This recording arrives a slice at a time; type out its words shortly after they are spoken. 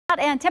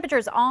And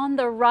temperatures on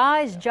the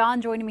rise.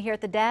 John joining me here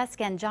at the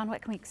desk. And John,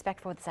 what can we expect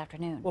for this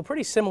afternoon? Well,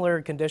 pretty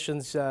similar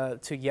conditions to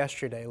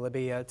yesterday,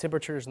 Libby.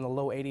 Temperatures in the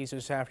low 80s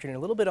this afternoon, a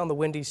little bit on the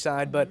windy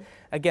side, but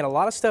again, a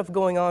lot of stuff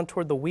going on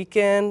toward the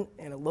weekend,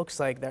 and it looks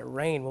like that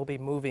rain will be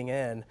moving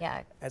in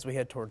as we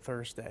head toward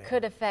Thursday.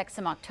 Could affect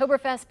some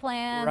Oktoberfest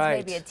plans,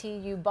 right. maybe a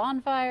TU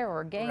bonfire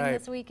or game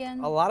this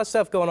weekend. A lot of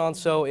stuff going on,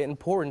 so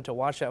important to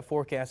watch that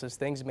forecast as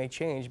things may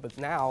change, but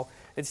now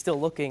it's still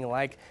looking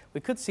like we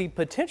could see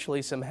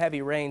potentially some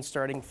heavy rain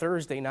starting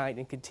Thursday night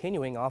and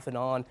continuing off and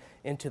on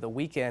into the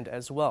weekend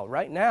as well.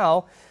 Right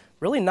now,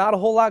 really not a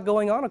whole lot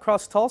going on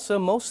across Tulsa,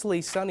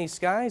 mostly sunny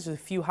skies, a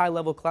few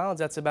high-level clouds.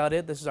 That's about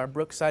it. This is our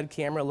Brookside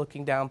camera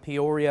looking down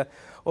Peoria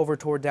over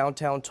toward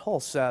downtown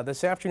Tulsa.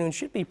 This afternoon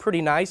should be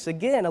pretty nice.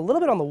 Again, a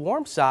little bit on the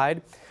warm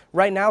side.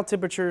 Right now,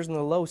 temperatures in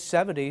the low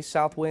 70s,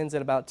 south winds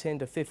at about 10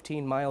 to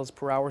 15 miles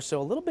per hour,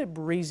 so a little bit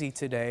breezy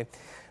today.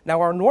 Now,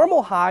 our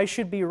normal high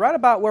should be right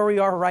about where we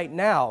are right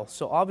now,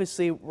 so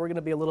obviously we're going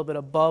to be a little bit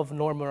above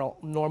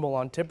normal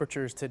on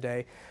temperatures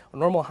today. A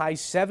normal high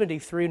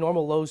 73,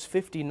 normal lows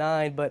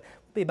 59, but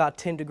we'll be about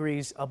 10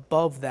 degrees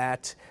above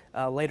that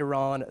later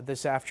on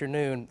this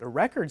afternoon. The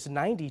record's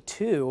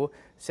 92,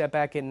 set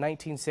back in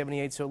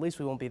 1978, so at least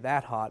we won't be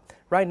that hot.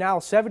 Right now,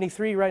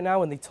 73 right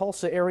now in the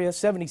Tulsa area,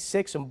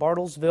 76 in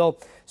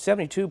Bartlesville,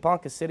 72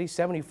 Ponca City,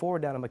 74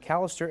 down in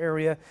McAllister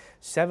area,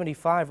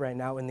 75 right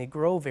now in the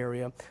Grove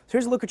area. So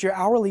here's a look at your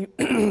hourly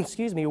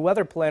excuse me,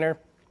 weather planner.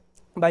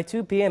 By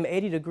 2 p.m.,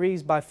 80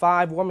 degrees. By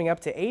 5, warming up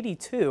to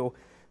 82.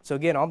 So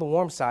again, on the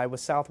warm side with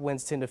south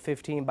winds 10 to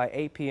 15. By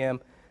 8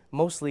 p.m.,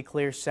 mostly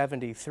clear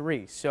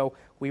 73. So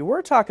we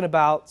were talking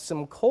about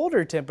some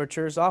colder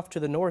temperatures off to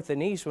the north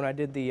and east when I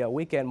did the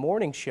weekend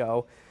morning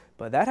show,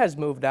 but that has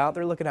moved out.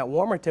 They're looking at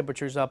warmer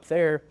temperatures up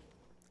there.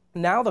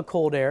 Now the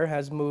cold air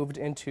has moved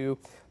into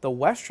the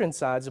western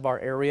sides of our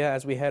area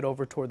as we head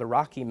over toward the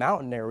Rocky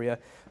Mountain area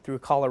through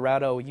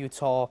Colorado,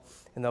 Utah,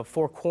 and the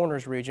Four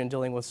Corners region,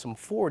 dealing with some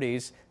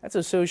 40s. That's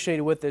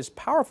associated with this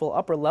powerful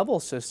upper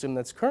level system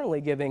that's currently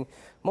giving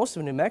most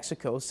of New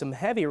Mexico some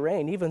heavy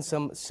rain, even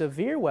some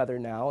severe weather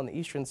now on the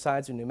eastern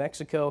sides of New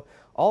Mexico,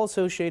 all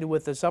associated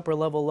with this upper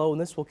level low, and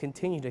this will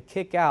continue to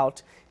kick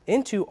out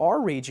into our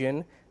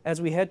region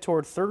as we head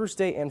toward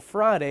Thursday and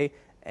Friday.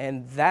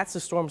 And that's the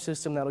storm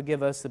system that'll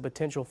give us the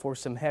potential for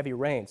some heavy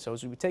rain. So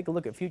as we take a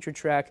look at future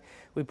track,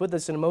 we put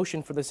this in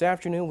motion for this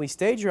afternoon. We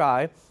stay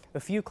dry,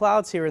 a few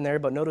clouds here and there,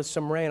 but notice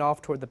some rain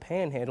off toward the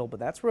panhandle, but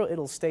that's where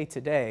it'll stay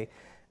today.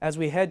 As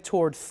we head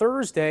toward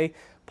Thursday,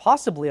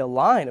 possibly a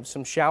line of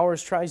some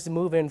showers tries to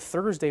move in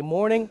Thursday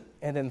morning,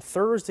 and then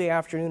Thursday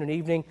afternoon and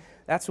evening,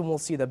 that's when we'll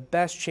see the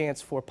best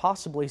chance for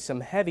possibly some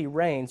heavy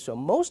rain. So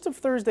most of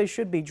Thursday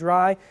should be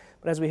dry,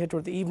 but as we head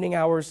toward the evening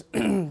hours,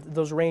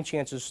 those rain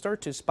chances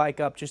start to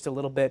spike up just a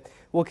little bit.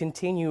 We'll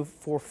continue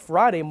for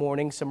Friday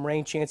morning, some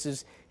rain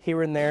chances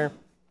here and there.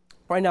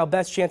 Right now,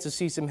 best chance to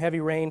see some heavy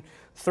rain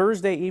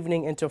Thursday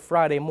evening into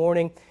Friday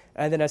morning.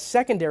 And then a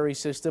secondary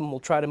system will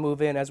try to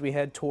move in as we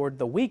head toward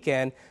the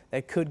weekend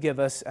that could give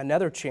us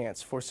another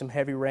chance for some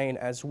heavy rain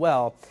as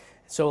well.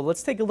 So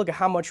let's take a look at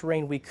how much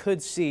rain we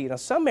could see. Now,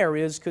 some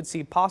areas could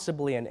see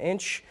possibly an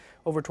inch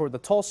over toward the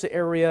Tulsa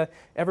area.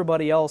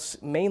 Everybody else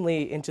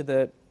mainly into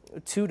the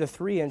 2 to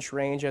 3 inch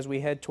range as we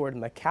head toward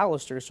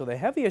McAllister. So the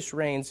heaviest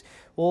rains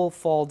will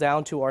fall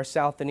down to our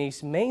south and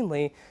east,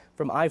 mainly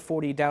from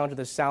I-40 down to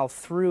the south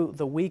through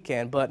the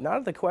weekend, but not out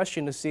of the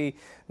question to see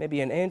maybe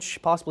an inch,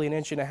 possibly an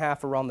inch and a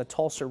half around the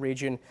Tulsa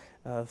region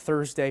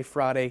Thursday,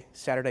 Friday,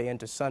 Saturday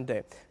into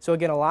Sunday. So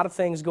again, a lot of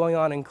things going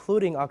on,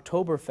 including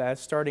Oktoberfest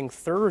starting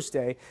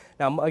Thursday.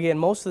 Now again,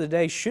 most of the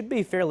day should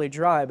be fairly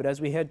dry, but as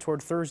we head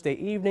toward Thursday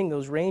evening,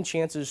 those rain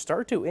chances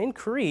start to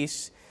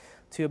increase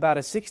to about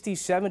a 60,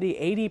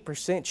 70,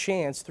 80%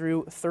 chance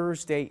through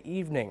Thursday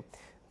evening.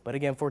 But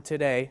again, for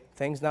today,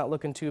 things not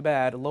looking too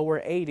bad.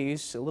 Lower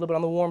 80s, a little bit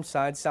on the warm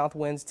side, south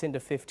winds 10 to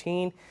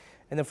 15.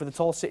 And then for the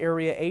Tulsa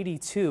area,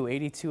 82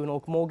 in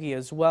Okmulgee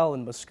as well,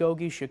 in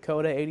Muskogee,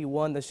 Shakota,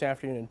 81 this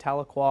afternoon in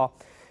Tahlequah.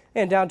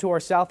 And down to our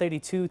south,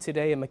 82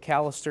 today in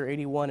McAllister,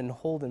 81 in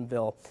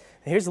Holdenville.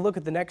 And here's a look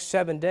at the next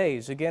 7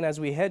 days. Again, as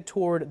we head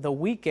toward the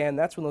weekend,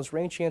 that's when those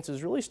rain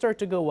chances really start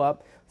to go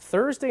up.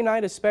 Thursday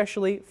night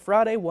especially,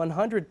 Friday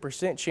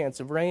 100% chance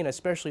of rain,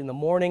 especially in the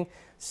morning.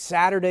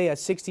 Saturday a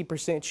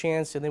 60%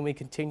 chance, and then we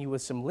continue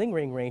with some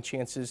lingering rain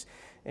chances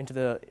into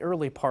the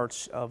early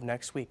parts of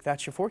next week.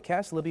 That's your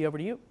forecast. Libby, over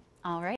to you. All right.